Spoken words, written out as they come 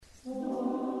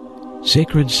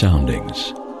Sacred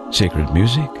Soundings, sacred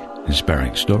music,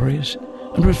 inspiring stories,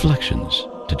 and reflections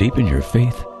to deepen your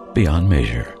faith beyond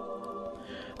measure.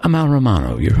 I'm Al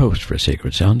Romano, your host for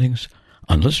Sacred Soundings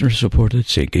on listener-supported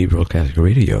St. Gabriel Catholic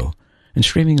Radio and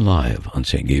streaming live on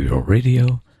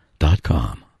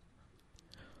stgabrielradio.com.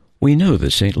 We know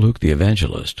that St. Luke the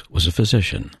Evangelist was a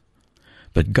physician,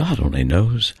 but God only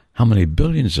knows how many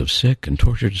billions of sick and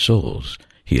tortured souls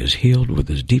he has healed with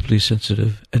his deeply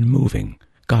sensitive and moving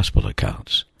Gospel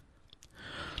accounts.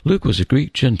 Luke was a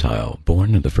Greek Gentile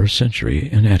born in the 1st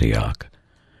century in Antioch,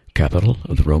 capital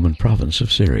of the Roman province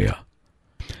of Syria.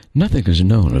 Nothing is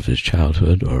known of his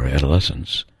childhood or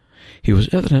adolescence. He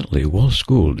was evidently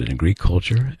well-schooled in Greek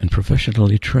culture and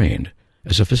professionally trained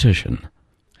as a physician.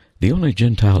 The only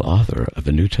Gentile author of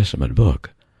a New Testament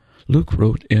book, Luke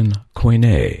wrote in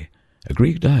Koine, a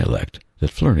Greek dialect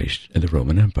that flourished in the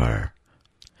Roman Empire.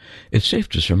 It's safe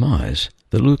to surmise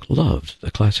that Luke loved the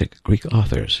classic Greek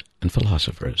authors and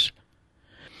philosophers.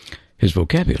 His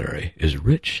vocabulary is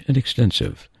rich and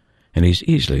extensive, and he's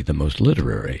easily the most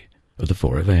literary of the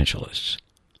 4 evangelists.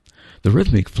 The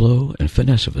rhythmic flow and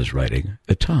finesse of his writing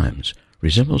at times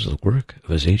resembles the work of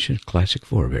his ancient classic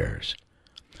forebears.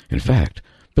 In fact,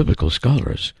 biblical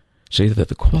scholars say that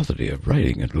the quality of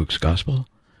writing in Luke's Gospel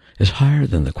is higher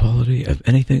than the quality of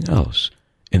anything else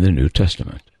in the New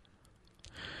Testament.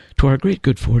 To our great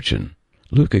good fortune,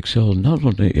 Luke excelled not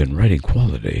only in writing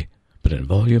quality, but in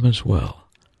volume as well.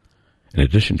 In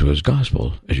addition to his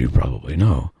Gospel, as you probably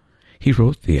know, he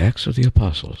wrote the Acts of the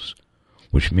Apostles,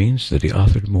 which means that he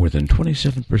authored more than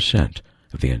 27%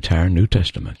 of the entire New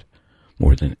Testament,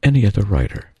 more than any other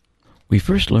writer. We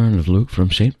first learn of Luke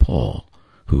from St. Paul,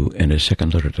 who, in his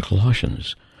second letter to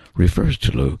Colossians, refers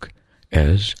to Luke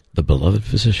as the beloved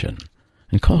physician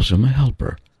and calls him a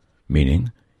helper,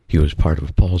 meaning he was part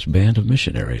of Paul's band of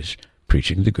missionaries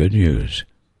preaching the good news.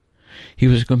 He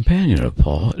was a companion of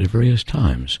Paul at various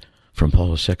times, from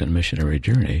Paul's second missionary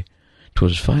journey to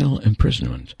his final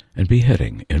imprisonment and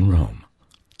beheading in Rome.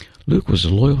 Luke was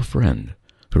a loyal friend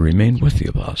who remained with the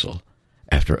apostle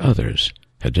after others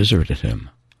had deserted him.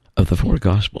 Of the 4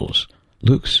 Gospels,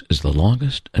 Luke's is the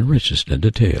longest and richest in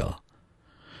detail.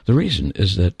 The reason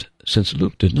is that since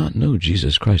Luke did not know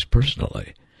Jesus Christ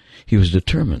personally, he was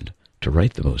determined to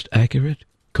write the most accurate,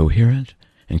 coherent,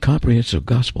 and comprehensive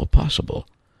gospel possible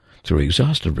through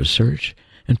exhaustive research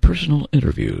and personal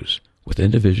interviews with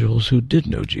individuals who did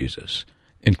know Jesus,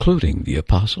 including the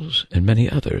apostles and many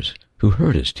others who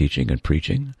heard his teaching and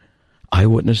preaching,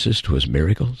 eyewitnesses to his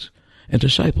miracles, and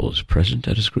disciples present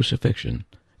at his crucifixion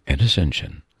and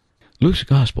ascension. Luke's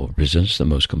Gospel presents the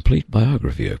most complete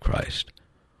biography of Christ.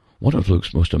 One of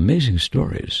Luke's most amazing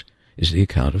stories is the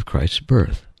account of Christ's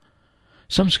birth.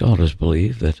 Some scholars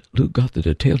believe that Luke got the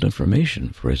detailed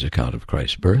information for his account of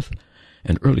Christ's birth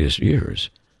and earliest years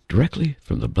directly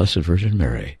from the Blessed Virgin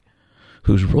Mary,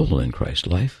 whose role in Christ's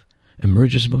life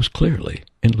emerges most clearly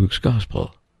in Luke's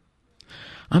Gospel.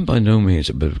 I'm by no means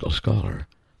a biblical scholar,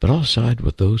 but I'll side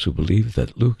with those who believe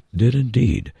that Luke did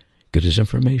indeed get his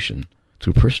information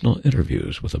through personal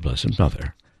interviews with the Blessed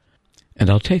Mother, and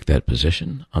I'll take that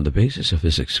position on the basis of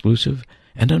his exclusive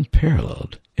and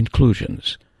unparalleled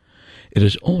inclusions. It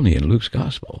is only in Luke's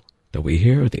Gospel that we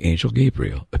hear of the angel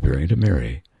Gabriel appearing to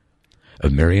Mary,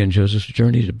 of Mary and Joseph's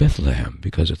journey to Bethlehem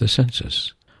because of the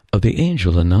census, of the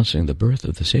angel announcing the birth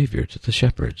of the Savior to the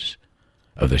shepherds,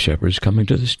 of the shepherds coming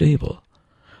to the stable,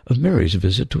 of Mary's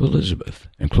visit to Elizabeth,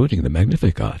 including the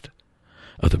Magnificat,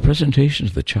 of the presentation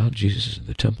of the child Jesus in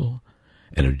the temple,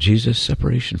 and of Jesus'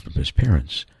 separation from his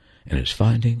parents and his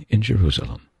finding in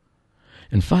Jerusalem.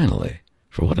 And finally,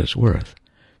 for what it's worth,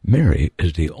 Mary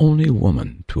is the only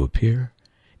woman to appear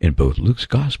in both Luke's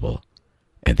Gospel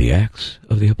and the Acts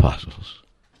of the Apostles.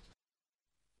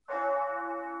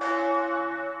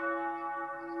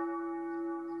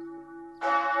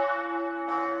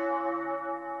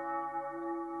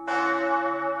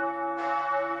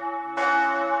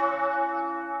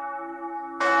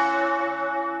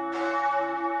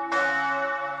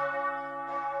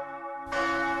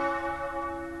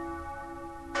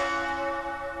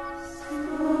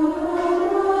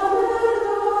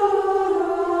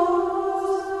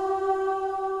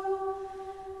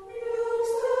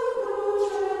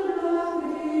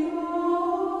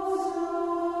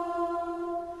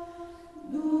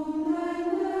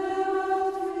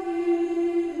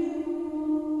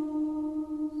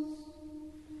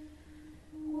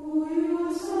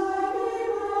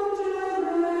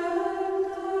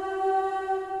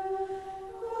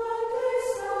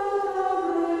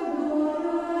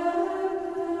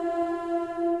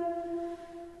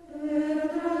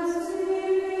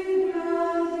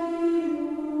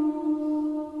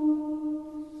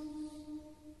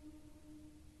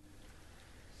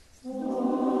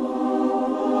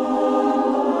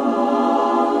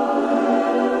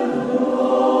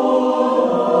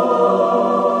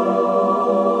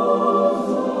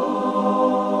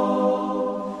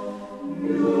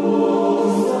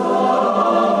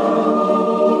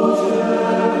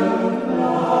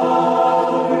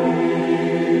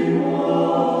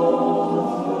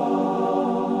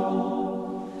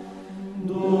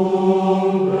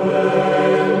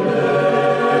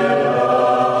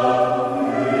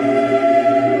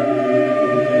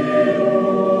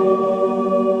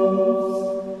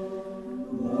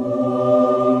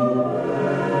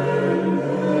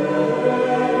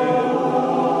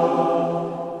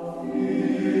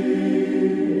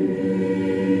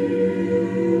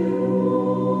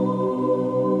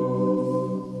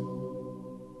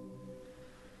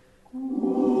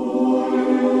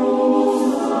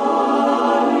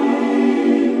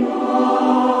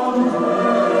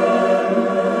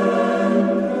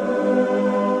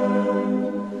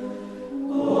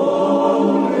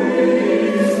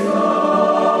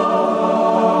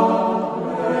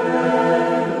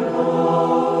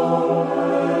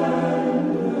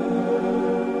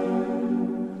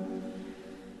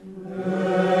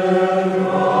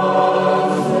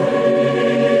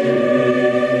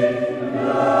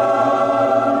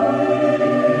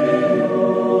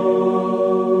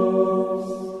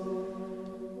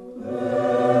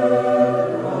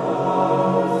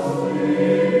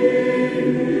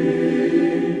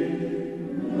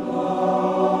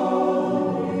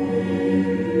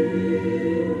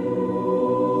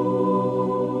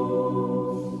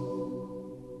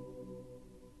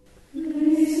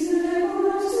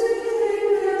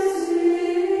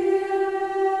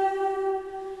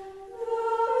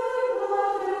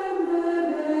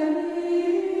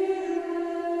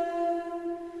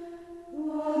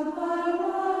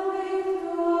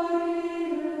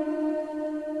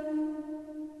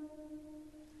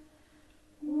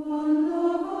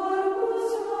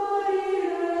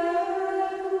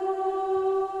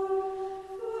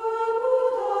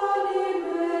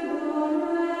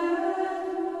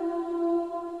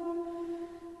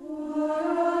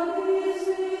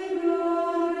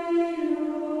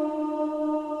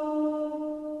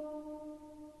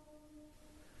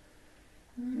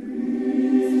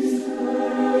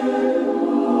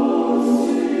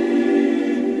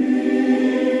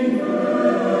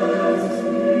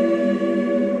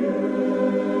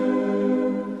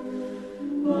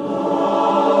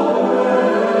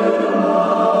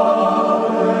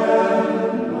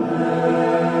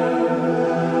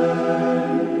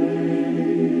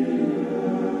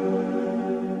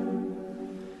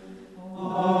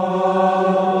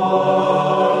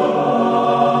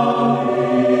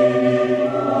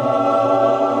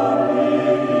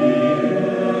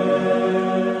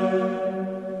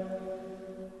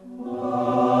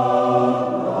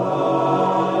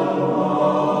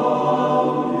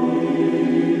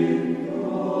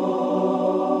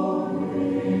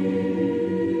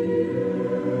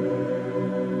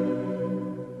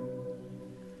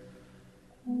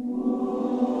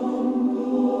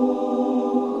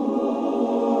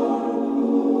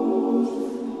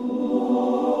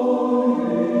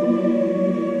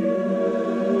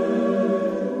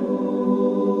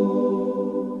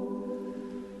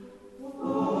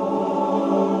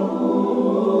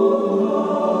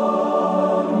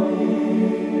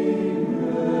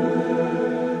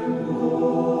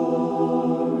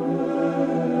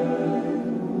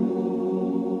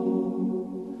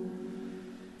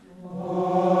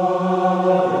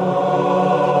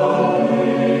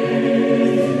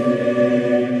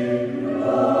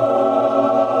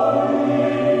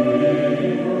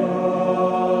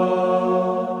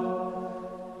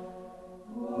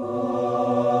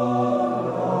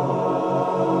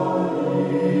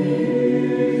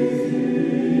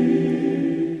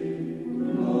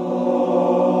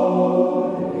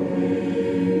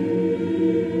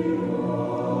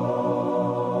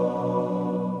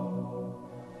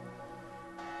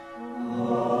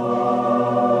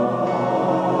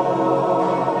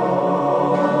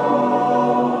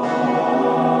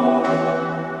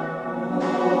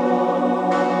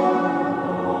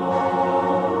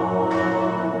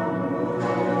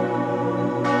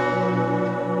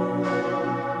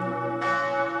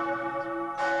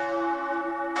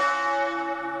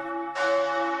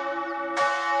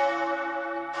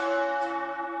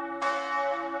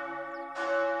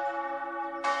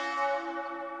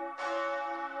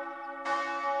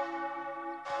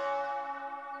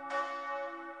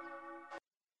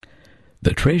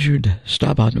 The treasured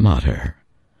Stabat Mater,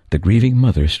 the grieving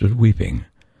mother stood weeping,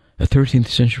 a 13th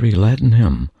century Latin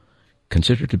hymn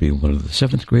considered to be one of the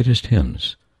 7th greatest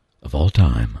hymns of all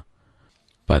time,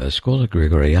 by the Schola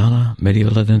Gregoriana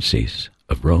Mediolanensis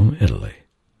of Rome, Italy.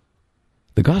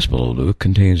 The Gospel of Luke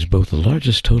contains both the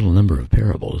largest total number of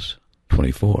parables,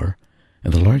 24,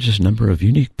 and the largest number of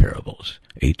unique parables,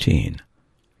 18.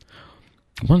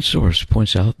 One source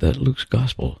points out that Luke's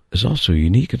Gospel is also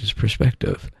unique in its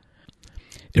perspective.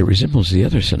 It resembles the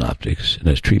other synoptics in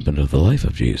its treatment of the life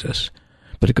of Jesus,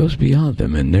 but it goes beyond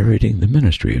them in narrating the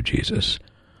ministry of Jesus,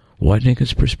 widening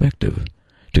its perspective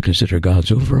to consider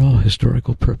God's overall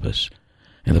historical purpose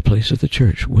and the place of the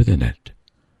church within it.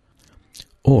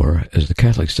 Or, as the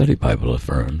Catholic Study Bible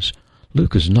affirms,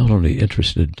 Luke is not only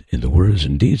interested in the words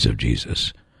and deeds of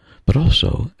Jesus, but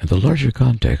also in the larger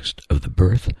context of the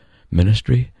birth,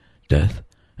 ministry, death,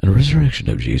 and resurrection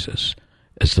of Jesus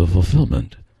as the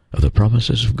fulfillment of the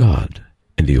promises of God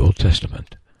in the Old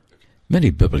Testament. Many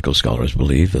biblical scholars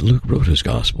believe that Luke wrote his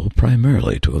gospel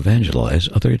primarily to evangelize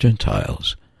other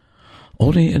Gentiles.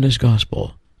 Only in his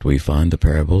gospel do we find the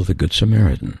parable of the Good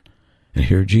Samaritan, and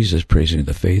hear Jesus praising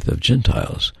the faith of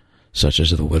Gentiles, such as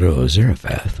the widow of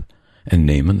Zarephath and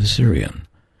Naaman the Syrian,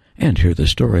 and hear the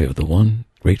story of the one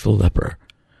grateful leper,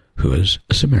 who is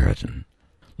a Samaritan.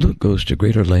 Luke goes to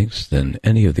greater lengths than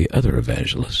any of the other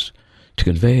evangelists to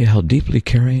convey how deeply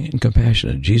caring and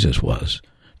compassionate Jesus was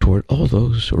toward all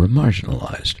those who were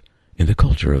marginalized in the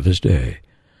culture of his day,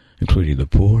 including the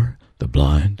poor, the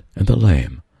blind, and the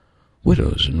lame,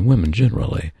 widows and women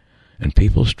generally, and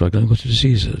people struggling with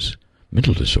diseases,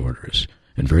 mental disorders,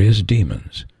 and various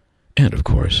demons, and, of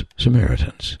course,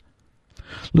 Samaritans.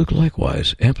 Luke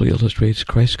likewise amply illustrates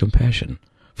Christ's compassion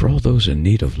for all those in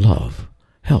need of love,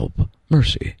 help,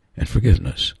 mercy, and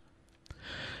forgiveness.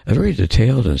 A very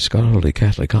detailed and scholarly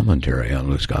Catholic commentary on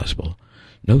Luke's Gospel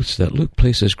notes that Luke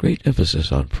places great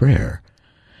emphasis on prayer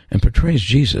and portrays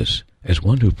Jesus as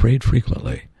one who prayed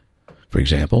frequently. For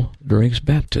example, during his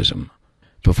baptism,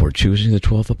 before choosing the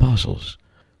 12 apostles,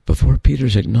 before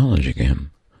Peter's acknowledging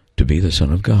him to be the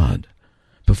Son of God,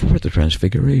 before the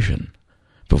Transfiguration,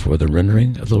 before the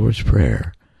rendering of the Lord's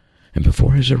Prayer, and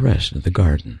before his arrest in the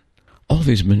garden. All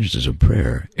these mentions of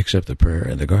prayer, except the prayer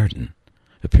in the garden,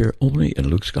 appear only in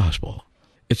Luke's Gospel.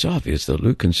 It's obvious that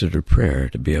Luke considered prayer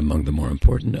to be among the more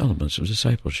important elements of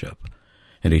discipleship,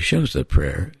 and he shows that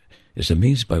prayer is the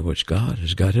means by which God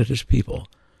has guided his people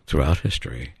throughout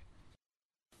history.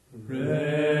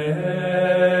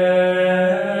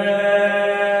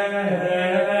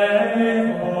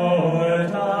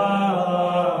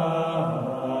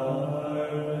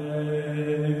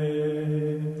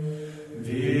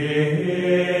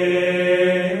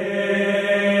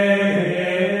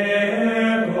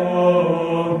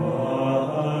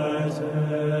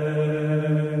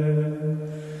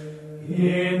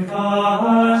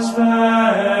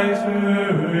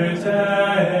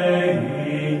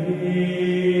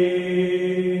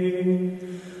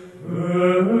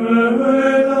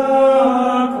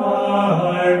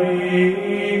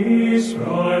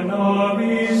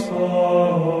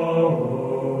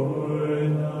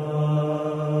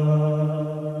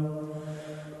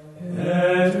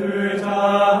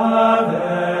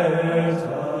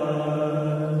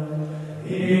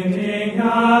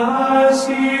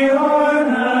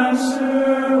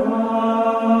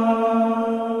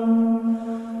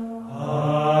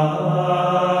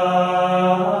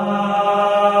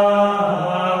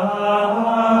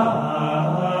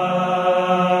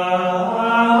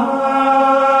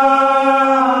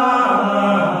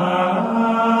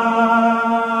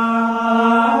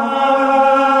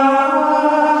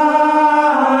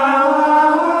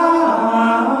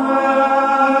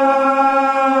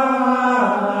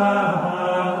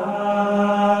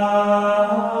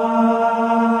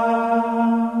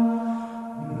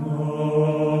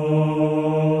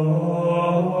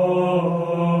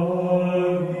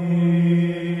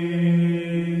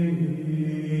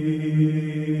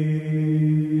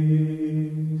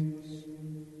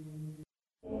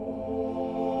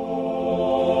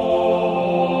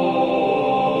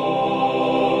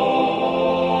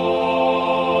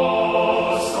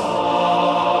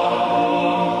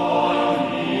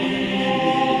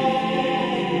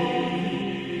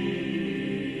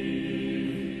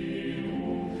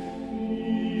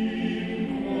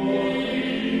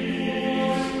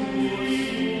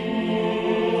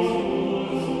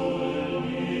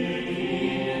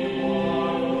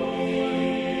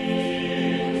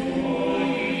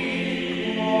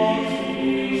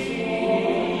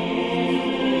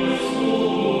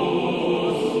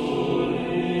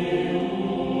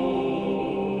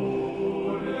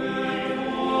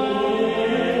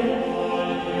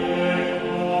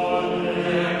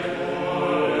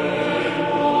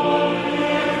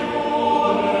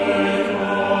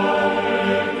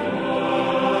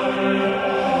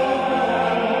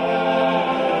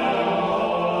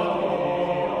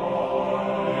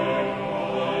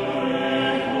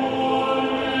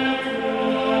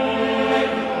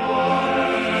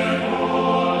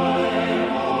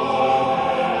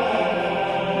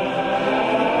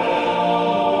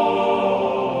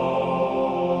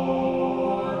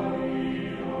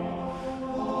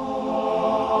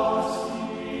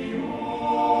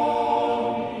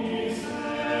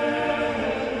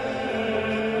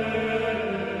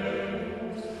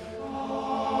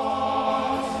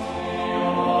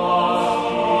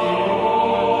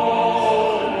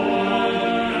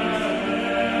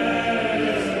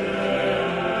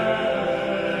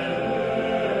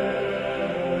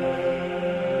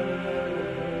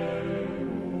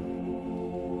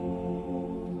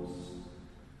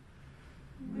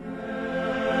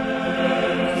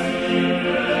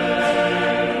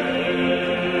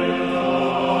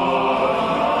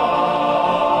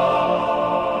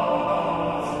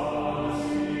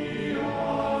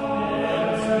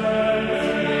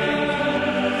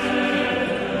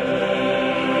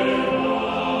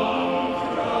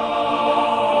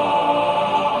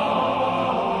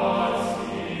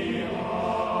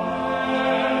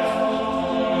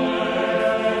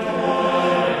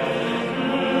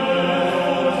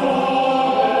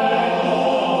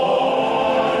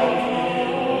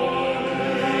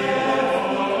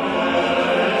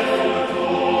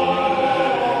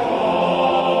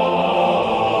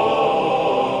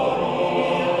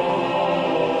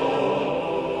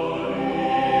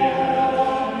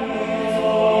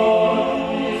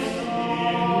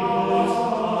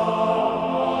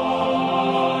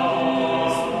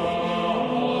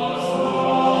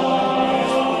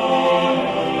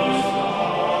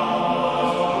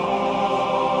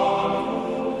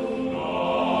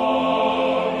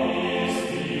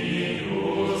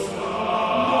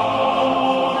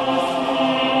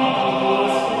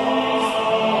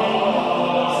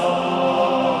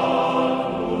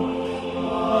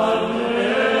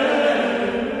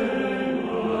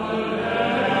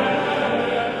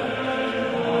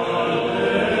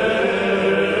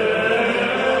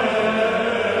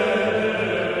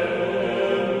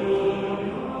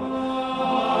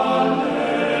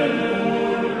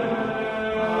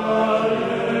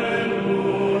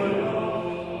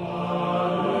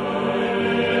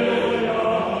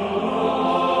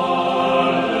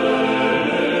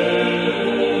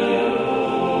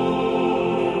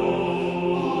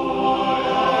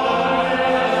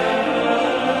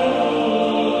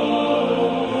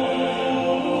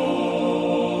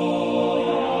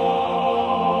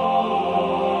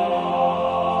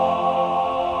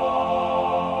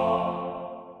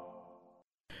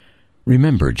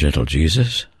 Remember, Gentle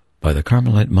Jesus, by the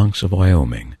Carmelite Monks of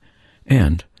Wyoming,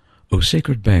 and O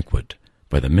Sacred Banquet,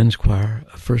 by the Men's Choir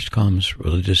of First Com's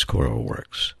Religious Choral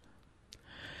Works.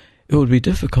 It would be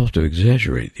difficult to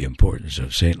exaggerate the importance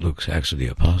of St. Luke's Acts of the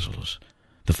Apostles,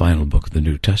 the final book of the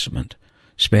New Testament,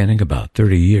 spanning about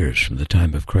 30 years from the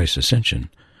time of Christ's ascension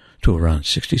to around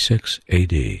 66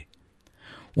 A.D.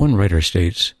 One writer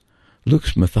states,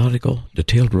 Luke's methodical,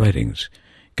 detailed writings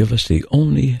give us the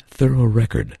only thorough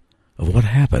record of what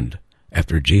happened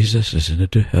after Jesus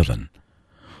ascended to heaven.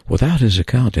 Without his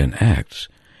account in Acts,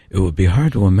 it would be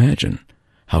hard to imagine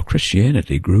how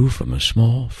Christianity grew from a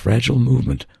small, fragile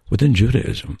movement within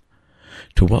Judaism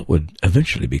to what would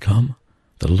eventually become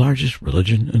the largest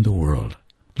religion in the world.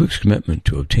 Luke's commitment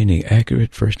to obtaining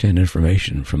accurate first-hand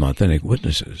information from authentic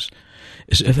witnesses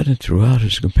is evident throughout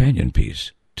his companion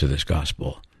piece to this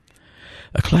gospel.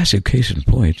 A classic case in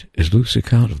point is Luke's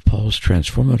account of Paul's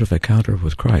transformative encounter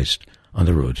with Christ on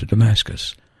the road to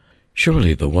Damascus.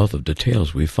 Surely the wealth of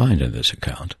details we find in this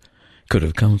account could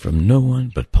have come from no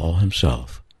one but Paul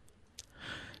himself.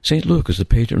 St. Luke is the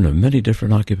patron of many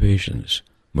different occupations,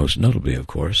 most notably, of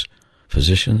course,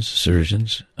 physicians,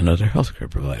 surgeons, and other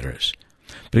healthcare providers.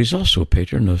 But he's also a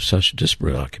patron of such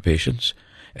disparate occupations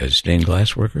as stained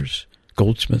glass workers,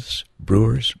 goldsmiths,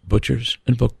 brewers, butchers,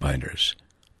 and bookbinders.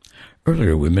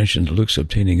 Earlier we mentioned Luke's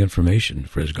obtaining information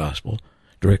for his gospel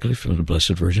directly from the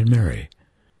Blessed Virgin Mary.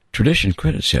 Tradition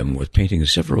credits him with painting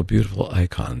several beautiful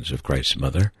icons of Christ's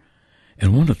mother,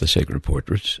 and one of the sacred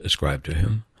portraits ascribed to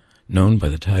him, known by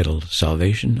the title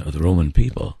Salvation of the Roman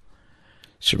People,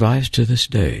 survives to this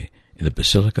day in the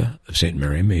Basilica of St.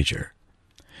 Mary Major.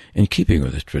 In keeping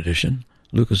with this tradition,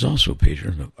 Luke is also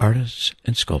patron of artists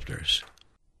and sculptors.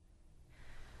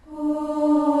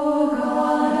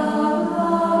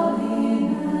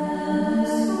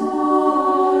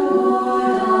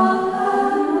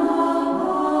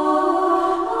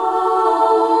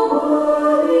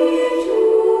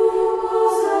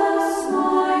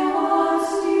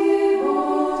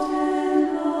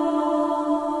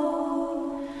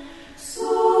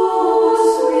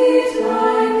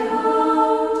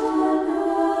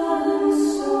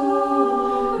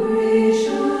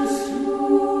 Gracious to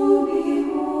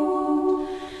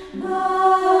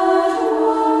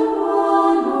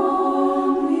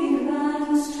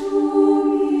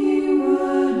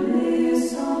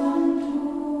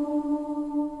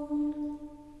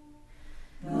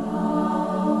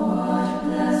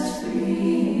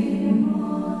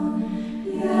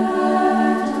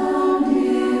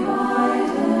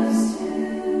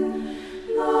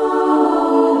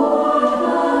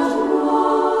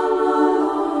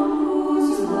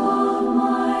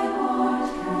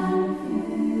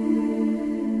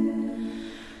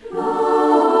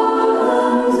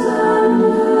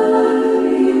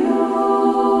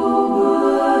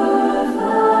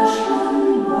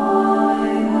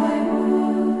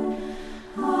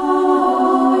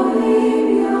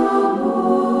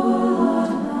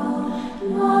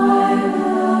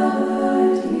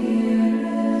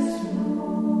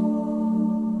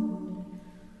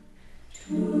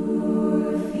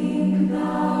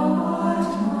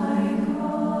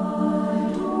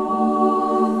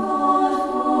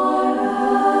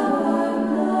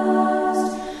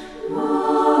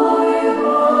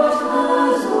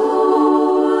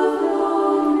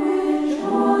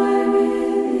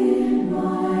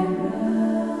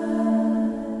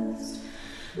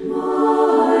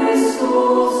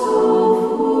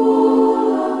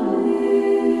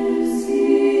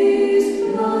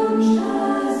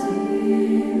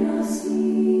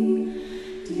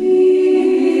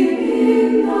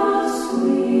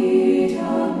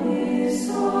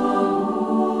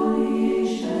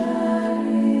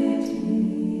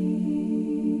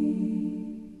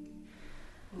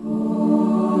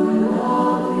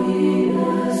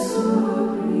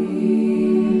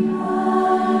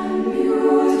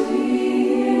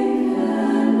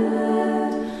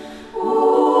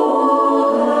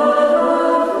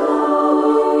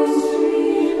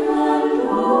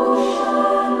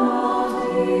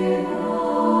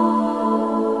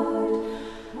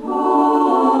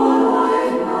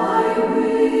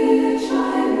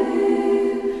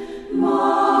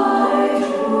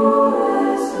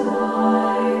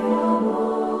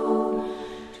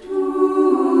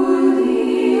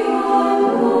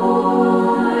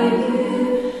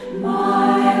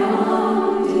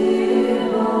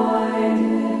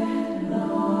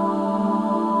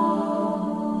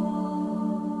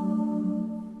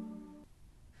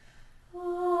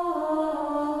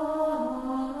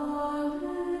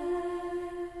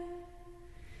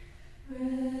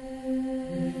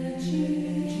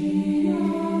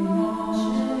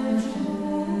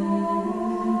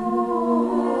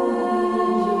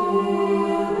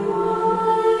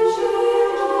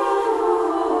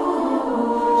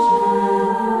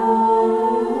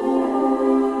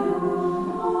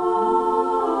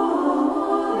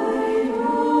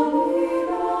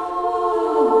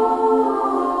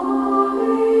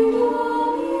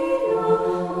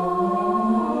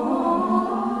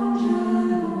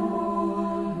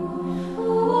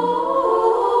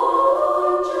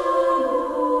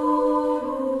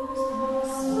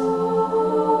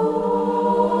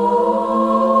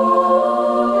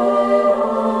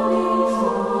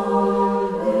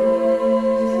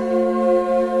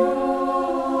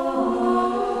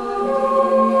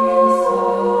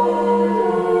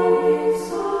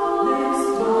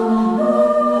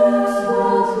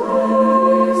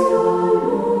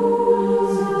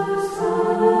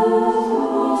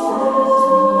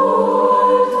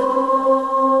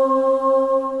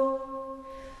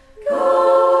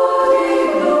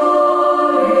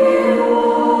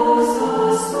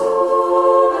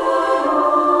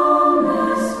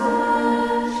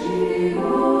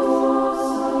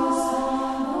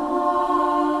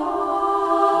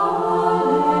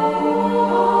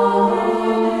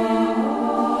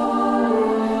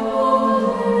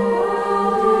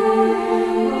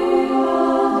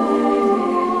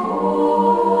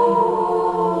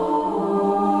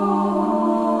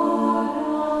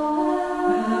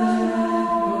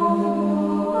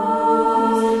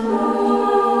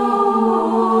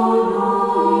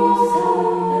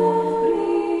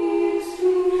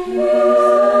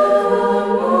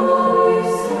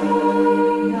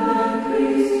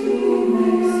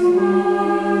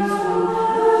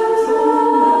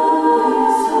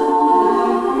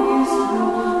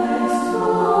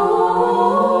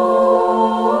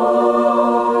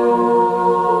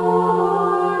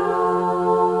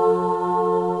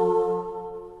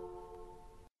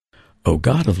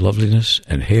not of loveliness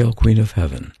and hail Queen of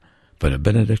Heaven, but of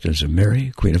Benedictines of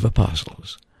Mary, Queen of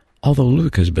Apostles. Although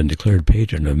Luke has been declared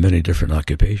patron of many different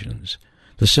occupations,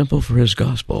 the symbol for his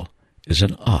gospel is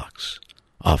an ox,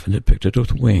 often depicted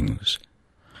with wings.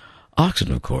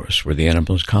 Oxen, of course, were the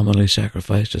animals commonly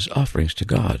sacrificed as offerings to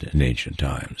God in ancient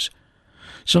times.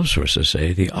 Some sources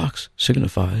say the ox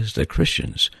signifies that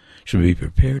Christians should be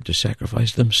prepared to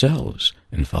sacrifice themselves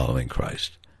in following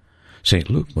Christ. St.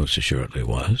 Luke most assuredly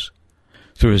was.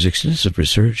 Through his extensive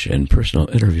research and personal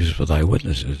interviews with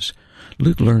eyewitnesses,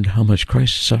 Luke learned how much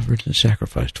Christ suffered and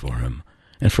sacrificed for him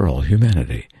and for all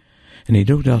humanity, and he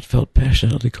no doubt felt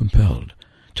passionately compelled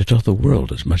to tell the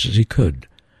world as much as he could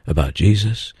about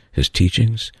Jesus, his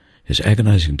teachings, his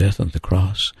agonizing death on the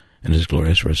cross, and his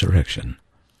glorious resurrection.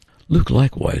 Luke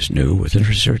likewise knew with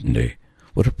inner certainty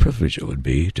what a privilege it would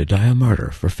be to die a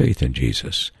martyr for faith in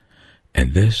Jesus,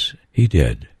 and this he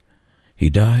did.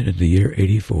 He died in the year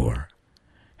 84,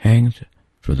 hanged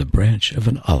from the branch of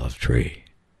an olive tree.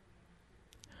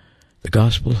 The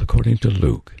Gospel according to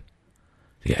Luke,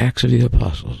 the Acts of the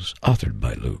Apostles, authored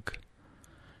by Luke.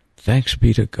 Thanks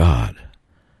be to God.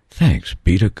 Thanks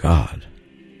be to God.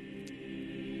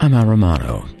 I'm Al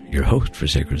Romano, your host for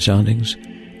Sacred Soundings,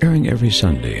 airing every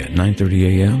Sunday at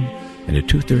 9:30 a.m. and at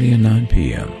 2:30 and 9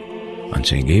 p.m. on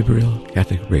St. Gabriel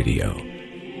Catholic Radio.